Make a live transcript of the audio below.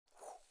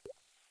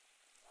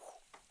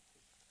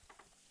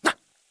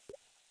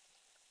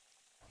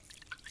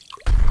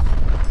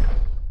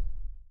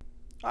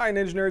All right,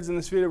 Ninja Nerds, in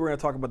this video we're going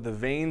to talk about the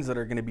veins that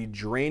are going to be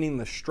draining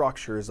the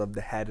structures of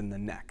the head and the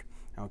neck.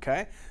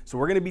 Okay, so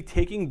we're going to be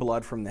taking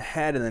blood from the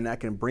head and the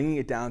neck and bringing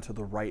it down to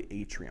the right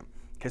atrium.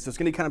 Okay, so it's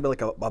going to kind of be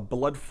like a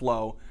blood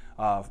flow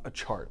a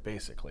chart,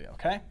 basically.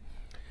 Okay,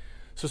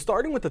 so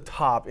starting with the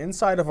top,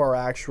 inside of our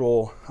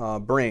actual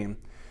brain,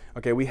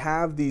 okay, we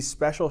have these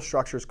special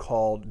structures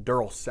called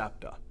Dural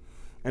Septa.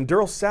 And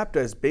Dural Septa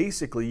is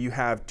basically, you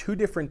have two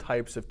different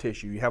types of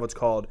tissue. You have what's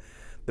called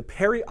the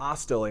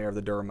periosteal layer of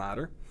the dura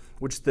mater,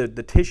 which is the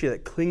tissue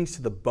that clings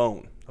to the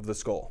bone of the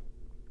skull.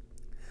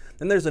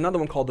 Then there's another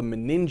one called the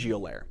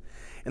meningeal layer,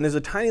 and there's a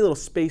tiny little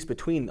space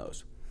between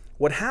those.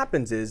 What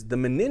happens is the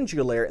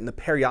meningeal layer and the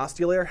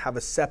periosteal layer have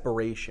a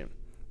separation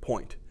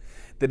point.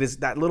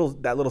 That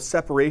little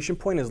separation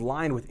point is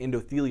lined with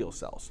endothelial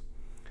cells.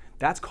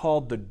 That's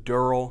called the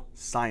dural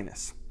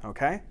sinus,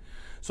 okay?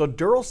 So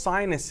dural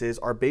sinuses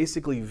are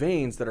basically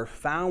veins that are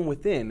found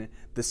within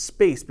the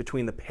space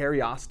between the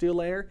periosteal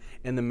layer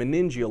and the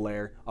meningeal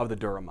layer of the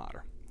dura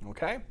mater.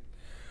 Okay,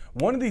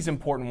 one of these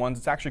important ones,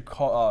 it's actually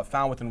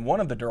found within one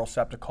of the dural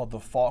septa called the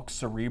falx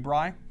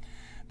cerebri.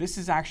 This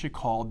is actually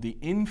called the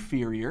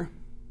inferior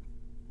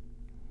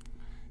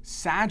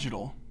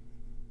sagittal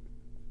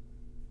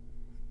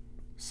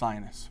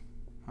sinus.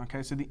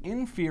 Okay, so the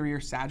inferior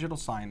sagittal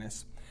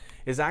sinus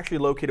is actually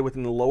located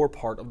within the lower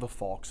part of the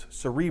falx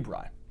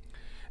cerebri.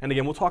 And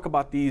again, we'll talk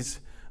about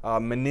these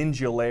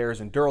meningeal layers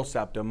and dural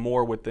septa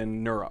more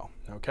within neuro.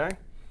 Okay.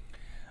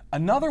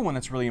 Another one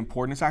that's really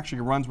important, this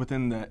actually runs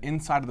within the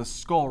inside of the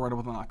skull, right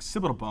within the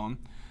occipital bone.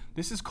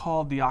 This is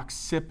called the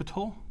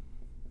occipital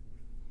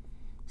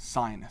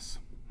sinus.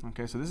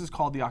 Okay, so this is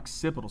called the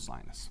occipital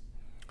sinus.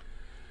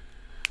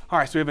 All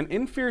right, so we have an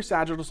inferior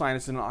sagittal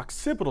sinus and an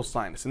occipital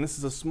sinus, and this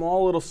is a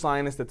small little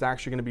sinus that's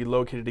actually going to be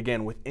located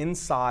again with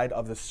inside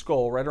of the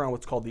skull, right around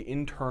what's called the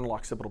internal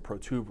occipital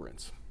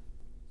protuberance.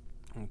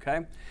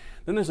 Okay,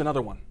 then there's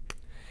another one.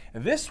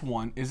 This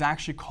one is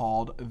actually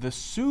called the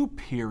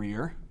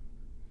superior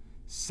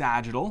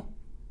sagittal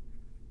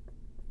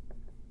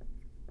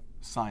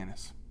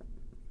sinus.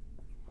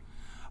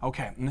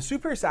 Okay, and the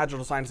superior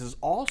sagittal sinus is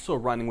also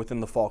running within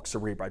the falx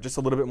cerebri, just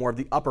a little bit more of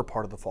the upper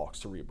part of the falx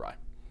cerebri.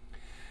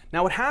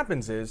 Now what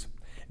happens is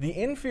the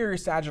inferior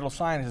sagittal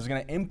sinus is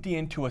going to empty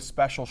into a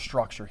special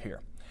structure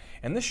here.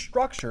 And this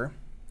structure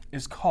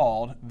is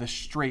called the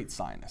straight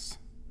sinus.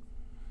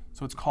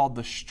 So it's called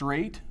the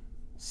straight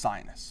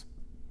sinus.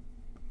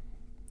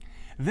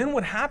 Then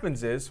what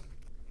happens is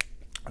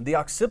the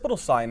occipital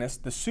sinus,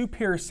 the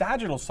superior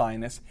sagittal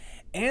sinus,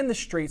 and the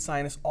straight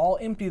sinus all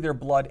empty their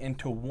blood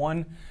into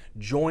one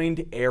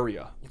joined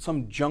area,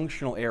 some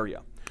junctional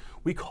area.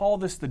 We call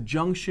this the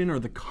junction or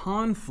the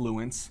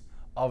confluence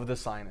of the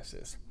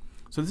sinuses.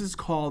 So this is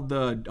called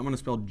the, I'm going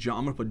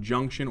to put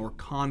junction or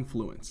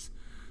confluence.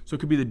 So it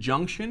could be the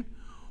junction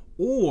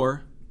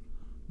or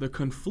the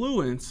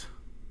confluence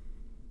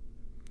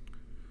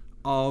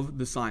of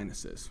the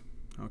sinuses.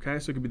 Okay,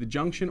 so it could be the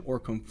junction or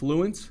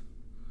confluence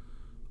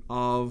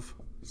of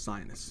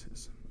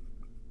sinuses.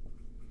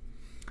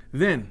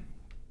 Then,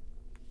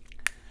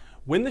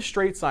 when the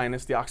straight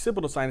sinus, the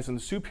occipital sinus, and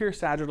the superior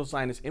sagittal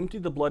sinus empty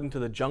the blood into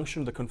the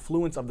junction, the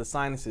confluence of the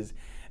sinuses,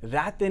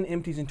 that then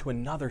empties into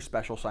another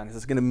special sinus.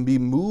 It's going to be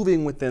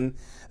moving within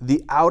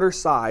the outer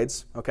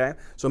sides, okay?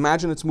 So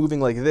imagine it's moving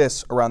like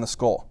this around the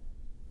skull,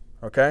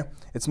 okay?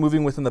 It's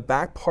moving within the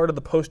back part of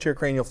the posterior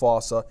cranial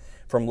fossa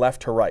from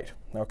left to right,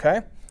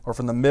 okay? Or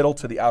from the middle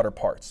to the outer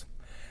parts.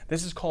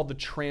 This is called the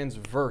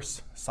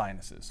transverse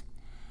sinuses.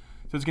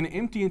 So it's going to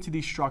empty into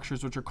these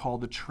structures which are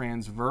called the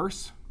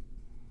transverse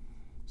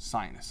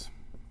sinus.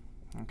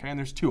 Okay, and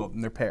there's two of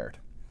them, they're paired.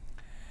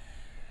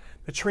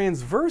 The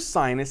transverse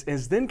sinus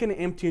is then going to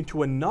empty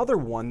into another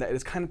one that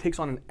is kind of takes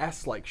on an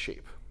S-like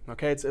shape.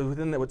 Okay, it's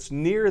within what's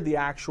near the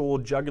actual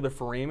jugular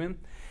foramen,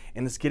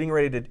 and it's getting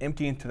ready to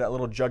empty into that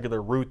little jugular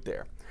root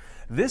there.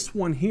 This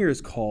one here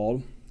is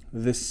called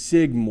the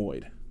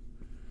sigmoid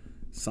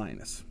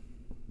sinus.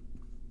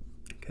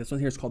 Okay, this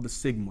one here is called the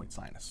sigmoid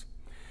sinus.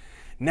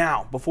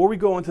 Now, before we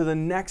go into the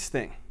next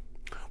thing,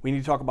 we need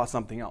to talk about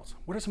something else.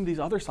 What are some of these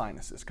other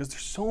sinuses? Because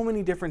there's so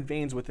many different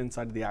veins within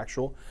inside of the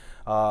actual,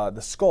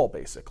 the skull,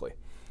 basically.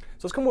 So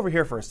let's come over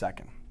here for a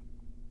second.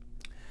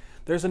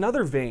 There's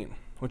another vein,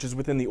 which is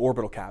within the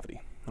orbital cavity.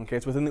 Okay,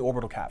 it's within the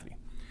orbital cavity.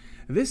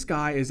 This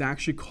guy is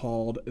actually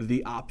called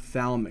the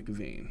ophthalmic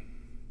vein.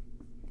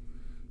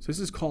 So this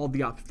is called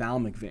the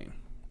ophthalmic vein.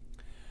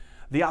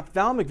 The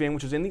ophthalmic vein,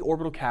 which is in the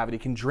orbital cavity,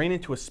 can drain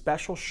into a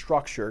special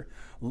structure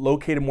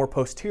located more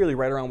posteriorly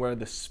right around where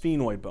the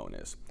sphenoid bone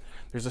is.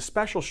 There's a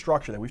special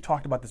structure that we've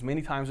talked about this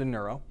many times in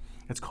neuro.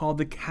 It's called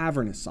the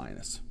cavernous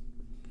sinus.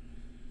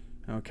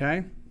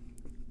 Okay?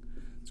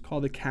 It's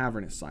called the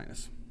cavernous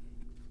sinus.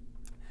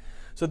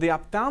 So the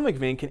ophthalmic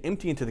vein can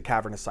empty into the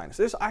cavernous sinus.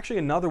 There's actually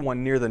another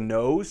one near the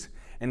nose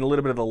and a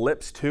little bit of the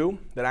lips too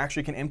that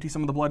actually can empty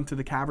some of the blood into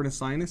the cavernous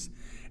sinus.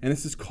 And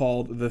this is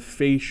called the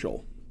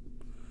facial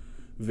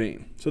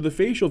vein. So the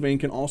facial vein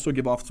can also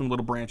give off some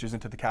little branches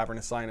into the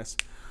cavernous sinus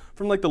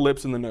from like the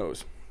lips and the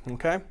nose,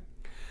 okay?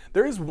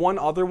 There is one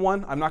other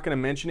one, I'm not going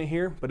to mention it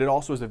here, but it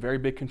also is a very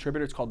big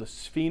contributor. It's called the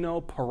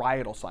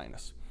Sphenoparietal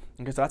sinus.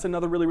 Okay, so that's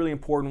another really, really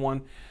important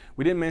one.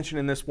 We didn't mention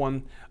in this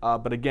one,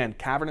 but again,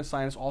 cavernous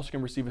sinus also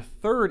can receive a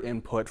third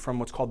input from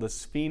what's called the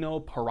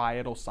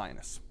Sphenoparietal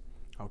sinus.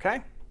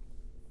 Okay?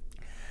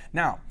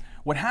 Now,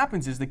 what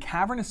happens is the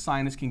cavernous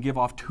sinus can give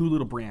off two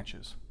little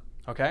branches.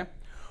 Okay?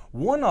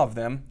 One of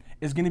them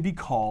is going to be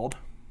called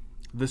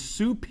the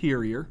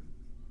superior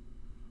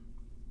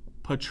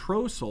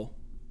Petrosal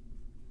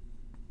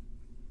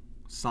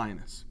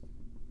sinus.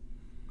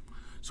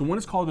 So one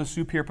is called the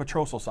superior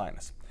Petrosal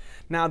sinus.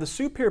 Now, the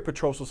superior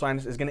Petrosal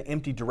sinus is going to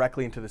empty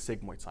directly into the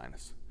sigmoid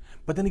sinus.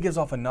 But then it gives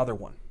off another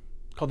one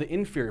called the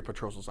inferior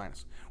Petrosal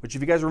sinus, which,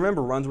 if you guys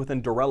remember, runs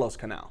within Dural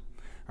canal,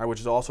 right,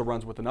 which also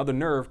runs with another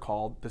nerve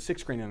called the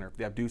sixth cranial nerve,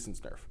 the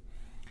abducens nerve.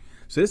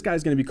 So this guy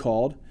is going to be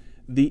called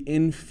the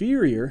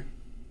inferior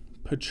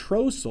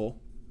Petrosal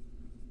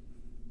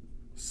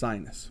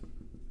sinus.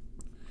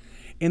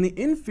 And the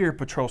inferior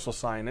Petrosal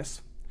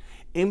sinus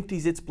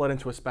empties its blood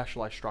into a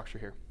specialized structure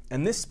here.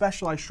 And this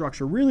specialized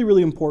structure, really,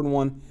 really important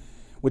one,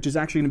 which is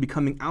actually going to be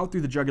coming out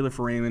through the jugular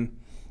foramen,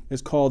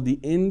 is called the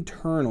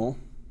internal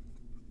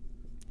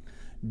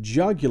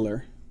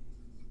jugular,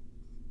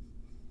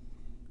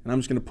 and I'm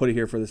just going to put it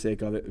here for the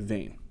sake of it,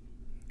 vein.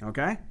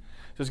 Okay?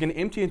 So it's going to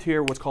empty into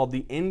here what's called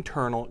the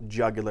internal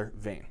jugular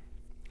vein.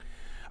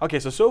 Okay,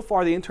 so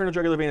far the internal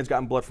jugular vein has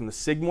gotten blood from the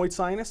sigmoid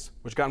sinus,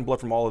 which has gotten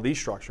blood from all of these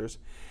structures.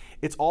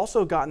 It's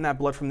also gotten that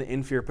blood from the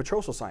inferior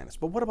Petrosal sinus.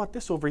 But what about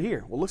this over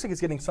here? Well, it looks like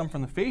it's getting some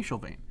from the facial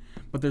vein,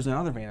 but there's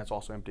another vein that's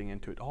also emptying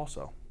into it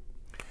also.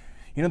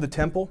 You know the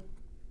temple?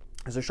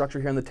 There's a structure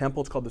here in the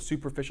temple. It's called the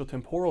superficial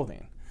temporal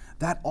vein.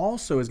 That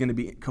also is going to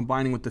be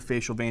combining with the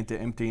facial vein to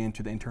empty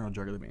into the internal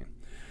jugular vein.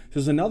 So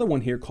there's another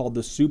one here called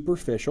the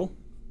superficial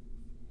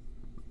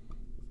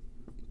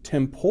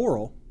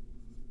temporal,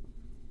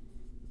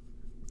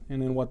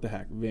 and then what the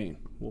heck, vein.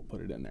 We'll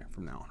put it in there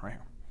from now on, right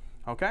here.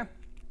 Okay?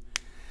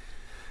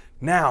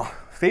 Now,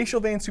 facial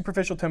vein,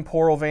 superficial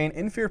temporal vein,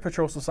 inferior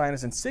Petrosal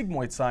sinus, and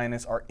sigmoid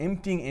sinus are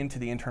emptying into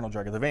the internal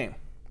jugular vein.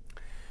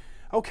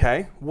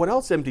 Okay, what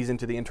else empties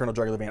into the internal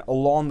jugular vein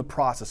along the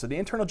process? So the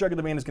internal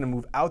jugular vein is going to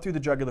move out through the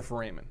jugular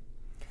foramen.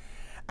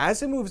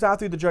 As it moves out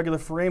through the jugular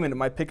foramen, it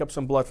might pick up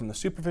some blood from the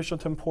superficial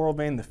temporal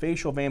vein, the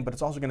facial vein, but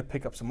it's also going to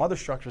pick up some other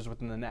structures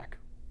within the neck.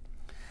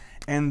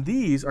 And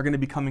these are going to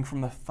be coming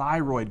from the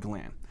thyroid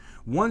gland.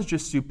 One's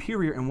just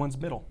superior and one's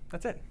middle.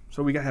 That's it.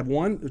 So we have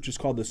one which is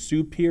called the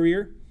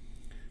superior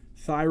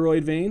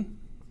thyroid vein,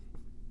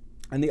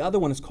 and the other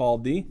one is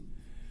called the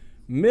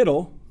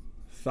middle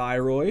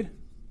thyroid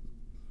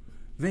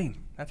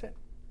vein. That's it.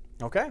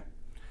 Okay?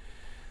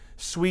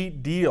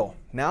 Sweet deal.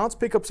 Now let's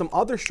pick up some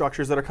other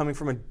structures that are coming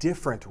from a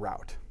different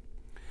route.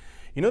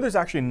 You know there's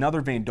actually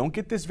another vein. Don't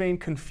get this vein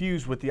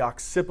confused with the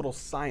occipital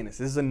sinus.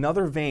 This is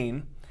another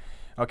vein.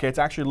 Okay, it's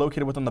actually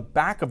located within the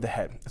back of the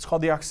head. It's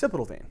called the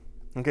occipital vein.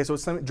 Okay, so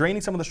it's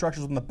draining some of the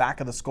structures within the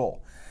back of the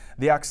skull.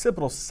 The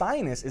occipital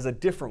sinus is a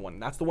different one.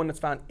 That's the one that's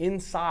found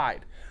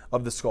inside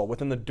of the skull,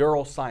 within the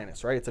dural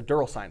sinus, right? It's a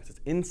dural sinus. It's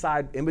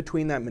inside, in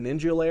between that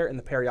meningeal layer and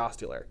the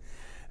periosteal layer.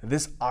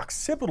 This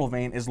occipital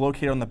vein is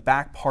located on the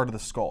back part of the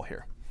skull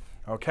here,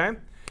 okay?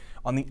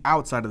 On the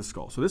outside of the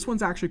skull. So this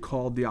one's actually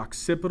called the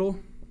occipital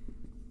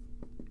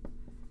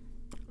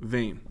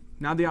vein.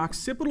 Now the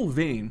occipital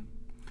vein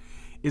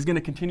is going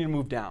to continue to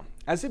move down.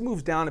 As it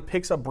moves down, it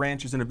picks up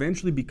branches and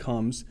eventually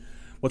becomes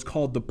what's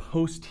called the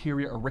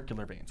posterior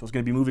auricular vein. So it's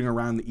going to be moving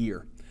around the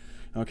ear.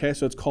 Okay,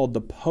 so it's called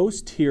the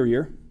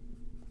posterior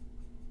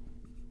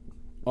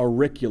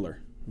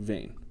auricular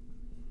vein.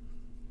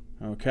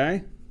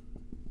 Okay?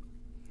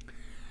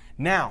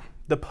 Now,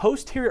 the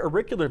posterior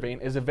auricular vein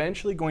is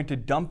eventually going to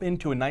dump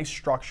into a nice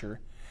structure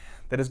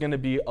that is going to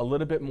be a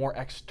little bit more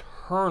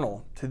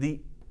external to the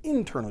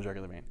internal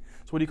jugular vein.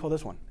 So what do you call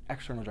this one?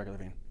 External jugular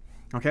vein.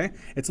 Okay?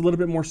 It's a little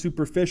bit more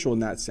superficial in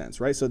that sense,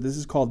 right? So this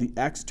is called the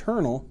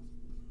external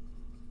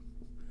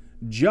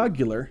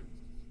jugular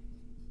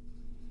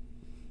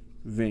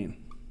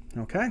vein.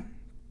 Okay?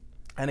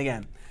 And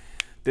again,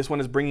 this one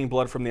is bringing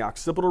blood from the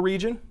occipital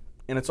region,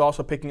 and it's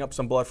also picking up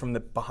some blood from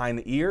behind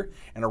the ear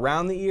and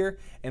around the ear,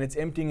 and it's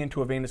emptying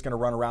into a vein that's going to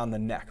run around the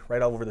neck,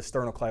 right over the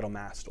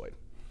sternocleidomastoid.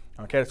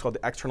 Okay? It's called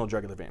the external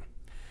jugular vein.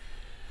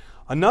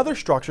 Another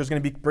structure is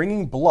going to be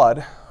bringing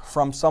blood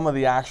from some of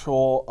the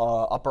actual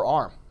upper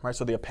arm, right?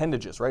 So the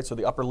appendages, right? So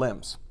the upper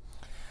limbs.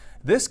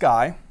 This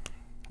guy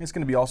is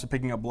going to be also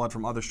picking up blood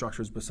from other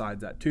structures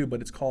besides that too,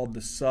 but it's called the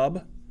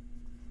Subclavian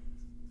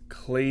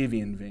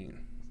Vein.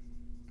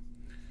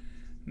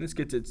 And this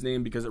gets its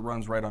name because it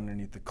runs right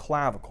underneath the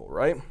clavicle,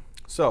 right?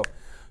 So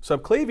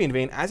subclavian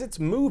vein, as it's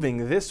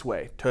moving this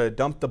way to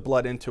dump the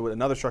blood into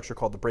another structure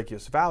called the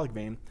Brachiocephalic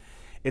Vein,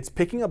 it's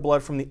picking up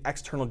blood from the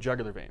external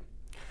jugular vein,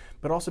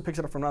 but also picks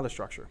it up from another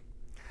structure.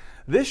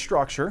 This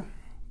structure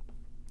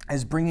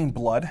is bringing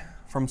blood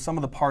from some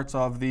of the parts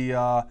of the,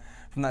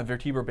 from that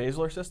vertebral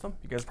basilar system.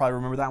 You guys probably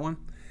remember that one.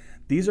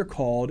 These are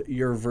called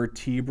your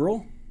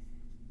vertebral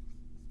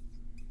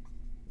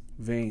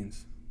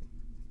veins.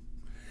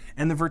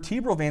 And the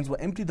vertebral veins will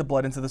empty the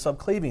blood into the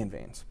subclavian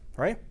veins.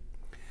 right?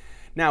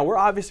 Now, we're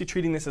obviously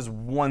treating this as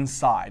one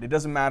side. It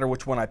doesn't matter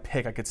which one I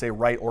pick. I could say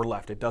right or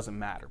left. It doesn't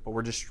matter. But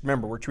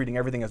remember, we're treating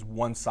everything as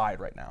one side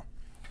right now.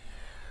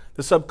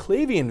 The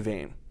subclavian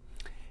vein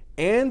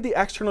and the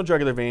external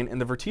jugular vein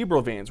and the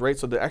vertebral veins, right?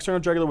 So the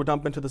external jugular will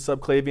dump into the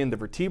subclavian, the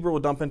vertebral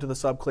will dump into the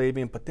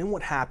subclavian, but then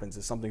what happens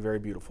is something very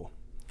beautiful.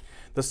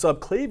 The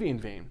subclavian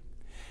vein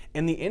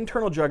and the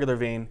internal jugular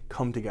vein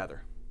come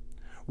together.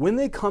 When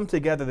they come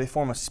together, they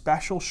form a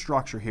special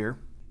structure here.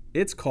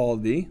 It's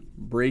called the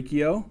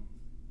Brachiocephalic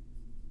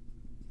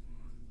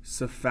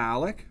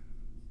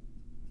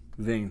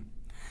vein.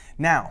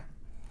 Now,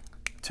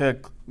 to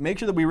make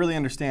sure that we really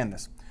understand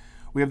this,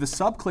 we have the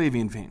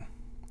subclavian vein,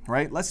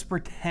 right? Let's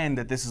pretend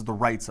that this is the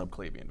right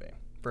subclavian vein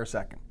for a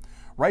second.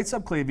 Right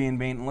subclavian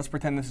vein, and let's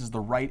pretend this is the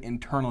right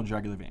internal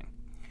jugular vein.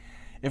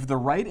 If the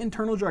right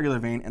internal jugular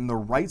vein and the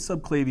right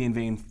subclavian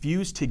vein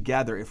fuse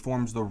together, it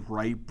forms the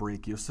right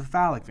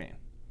brachiocephalic vein.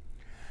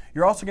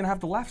 You're also going to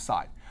have the left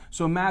side.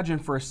 So imagine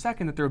for a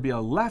second that there would be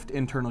a left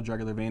internal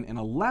jugular vein and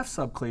a left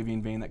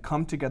subclavian vein that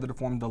come together to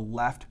form the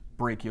left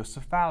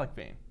brachiocephalic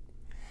vein.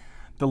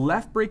 The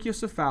left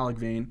brachiocephalic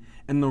vein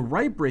and the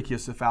right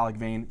brachiocephalic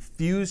vein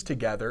fuse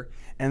together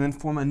and then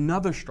form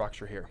another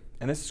structure here.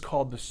 And this is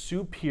called the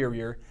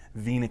superior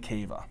vena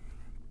cava.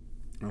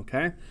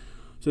 Okay?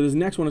 So this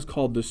next one is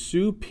called the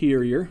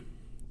superior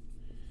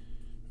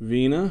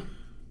vena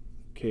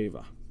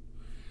cava.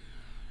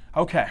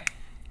 Okay,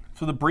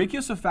 so the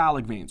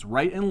brachiocephalic veins,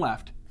 right and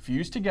left,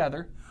 fuse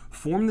together,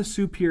 form the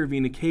superior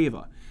vena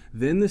cava.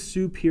 Then the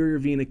superior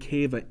vena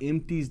cava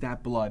empties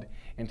that blood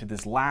into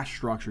this last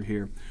structure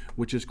here,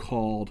 which is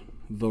called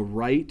the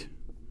right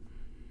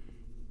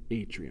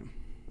atrium.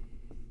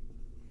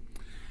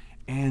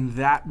 And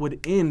that would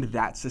end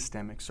that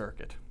systemic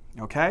circuit.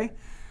 Okay?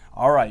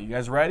 All right, you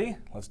guys ready?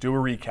 Let's do a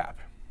recap.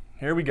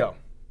 Here we go.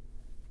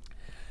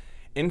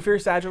 Inferior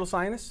sagittal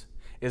sinus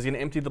is going to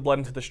empty the blood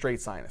into the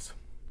straight sinus.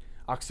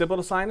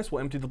 Occipital sinus will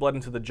empty the blood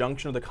into the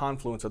junction or the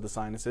confluence of the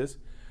sinuses.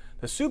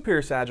 The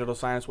superior sagittal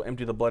sinus will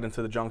empty the blood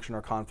into the junction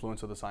or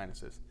confluence of the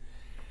sinuses.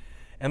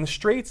 And the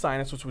straight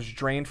sinus, which was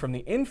drained from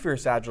the inferior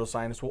sagittal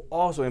sinus, will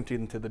also empty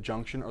into the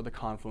junction or the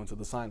confluence of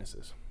the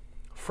sinuses.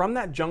 From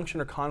that junction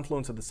or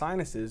confluence of the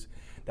sinuses,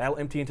 that will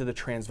empty into the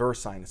transverse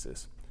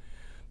sinuses.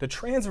 The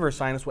transverse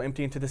sinus will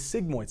empty into the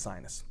sigmoid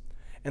sinus,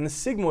 and the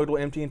sigmoid will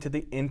empty into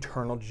the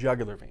internal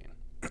jugular vein.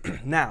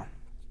 Now,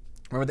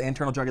 remember the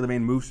internal jugular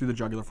vein moves through the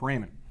jugular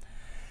foramen.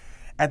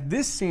 At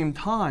this same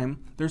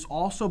time, there's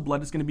also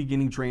blood that's going to be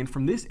getting drained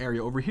from this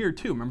area over here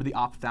too. Remember the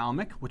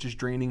ophthalmic, which is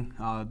draining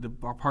the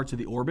parts of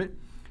the orbit.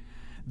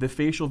 The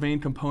facial vein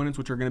components,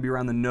 which are going to be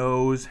around the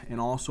nose and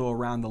also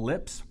around the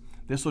lips.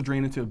 This will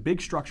drain into a big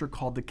structure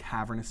called the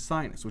cavernous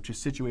sinus, which is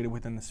situated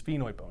within the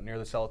sphenoid bone near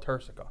the sella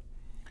turcica.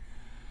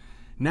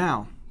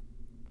 Now,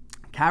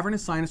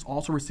 cavernous sinus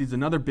also receives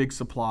another big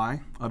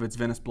supply of its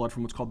venous blood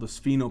from what's called the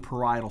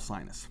sphenoparietal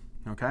sinus.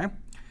 Okay?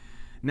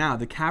 Now,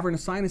 the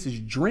cavernous sinus is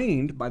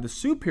drained by the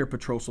superior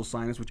petrosal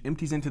sinus, which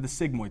empties into the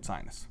sigmoid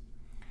sinus.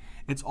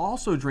 It's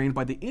also drained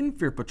by the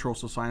inferior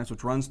petrosal sinus,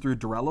 which runs through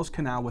Durelo's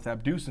canal with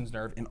abducens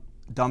nerve and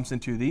dumps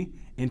into the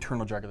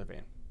internal jugular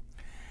vein.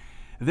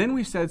 Then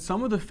we said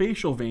some of the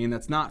facial vein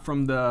that's not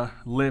from the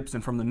lips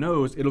and from the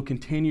nose, it'll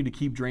continue to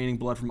keep draining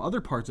blood from other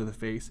parts of the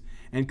face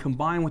and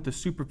combine with the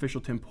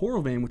superficial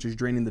temporal vein, which is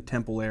draining the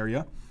temple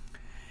area,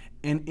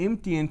 and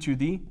empty into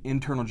the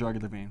internal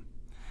jugular vein.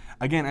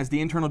 Again, as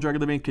the internal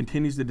jugular vein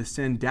continues to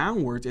descend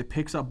downwards, it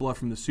picks up blood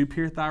from the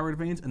superior thyroid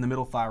veins and the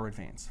middle thyroid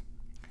veins.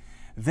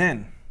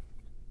 Then,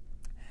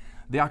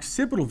 the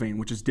occipital vein,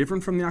 which is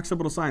different from the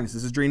occipital sinus,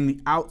 this is draining the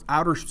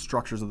outer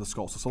structures of the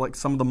skull, so like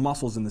some of the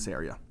muscles in this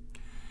area.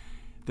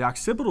 The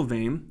occipital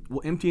vein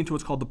will empty into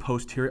what's called the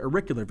posterior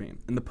auricular vein,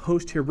 and the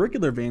posterior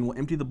auricular vein will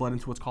empty the blood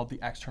into what's called the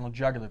external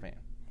jugular vein.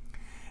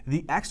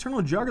 The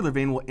external jugular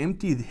vein will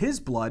empty his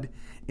blood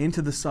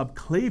into the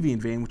subclavian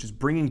vein, which is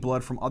bringing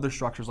blood from other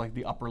structures like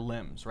the upper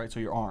limbs, right, so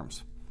your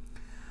arms.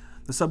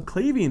 The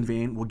subclavian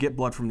vein will get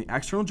blood from the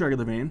external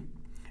jugular vein.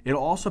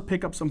 It'll also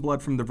pick up some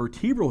blood from the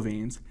vertebral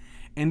veins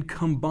and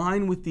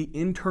combine with the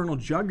internal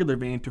jugular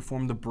vein to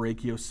form the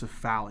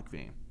brachiocephalic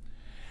vein.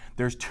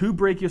 There's two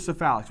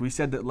brachiocephalics. We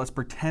said that let's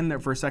pretend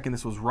that for a second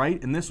this was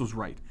right and this was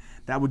right.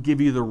 That would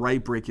give you the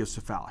right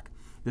brachiocephalic.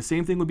 The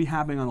same thing would be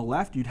happening on the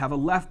left. You'd have a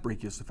left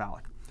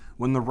brachiocephalic.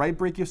 When the right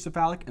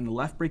brachiocephalic and the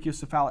left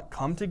brachiocephalic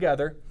come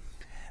together,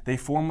 they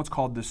form what's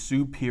called the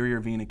superior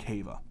vena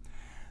cava.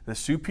 The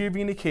superior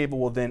vena cava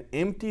will then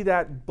empty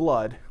that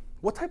blood.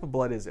 What type of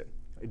blood is it?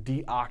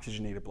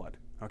 Deoxygenated blood.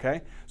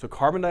 Okay? So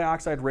carbon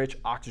dioxide rich,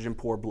 oxygen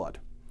poor blood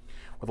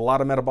with a lot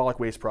of metabolic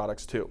waste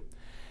products too.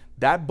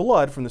 That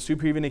blood from the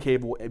superior vena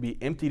cava will be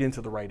emptied into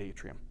the right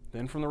atrium.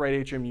 Then from the right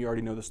atrium, you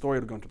already know the story,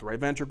 it'll go into the right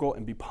ventricle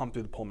and be pumped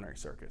through the pulmonary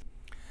circuit.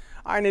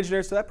 All right,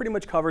 engineers, so that pretty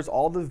much covers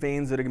all the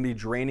veins that are going to be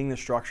draining the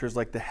structures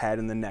like the head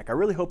and the neck. I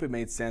really hope it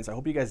made sense. I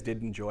hope you guys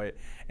did enjoy it,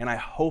 and I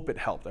hope it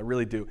helped. I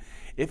really do.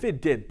 If it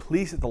did,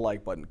 please hit the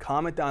like button,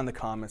 comment down in the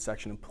comment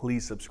section, and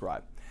please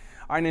subscribe.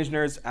 All right,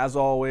 engineers, as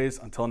always,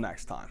 until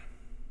next time.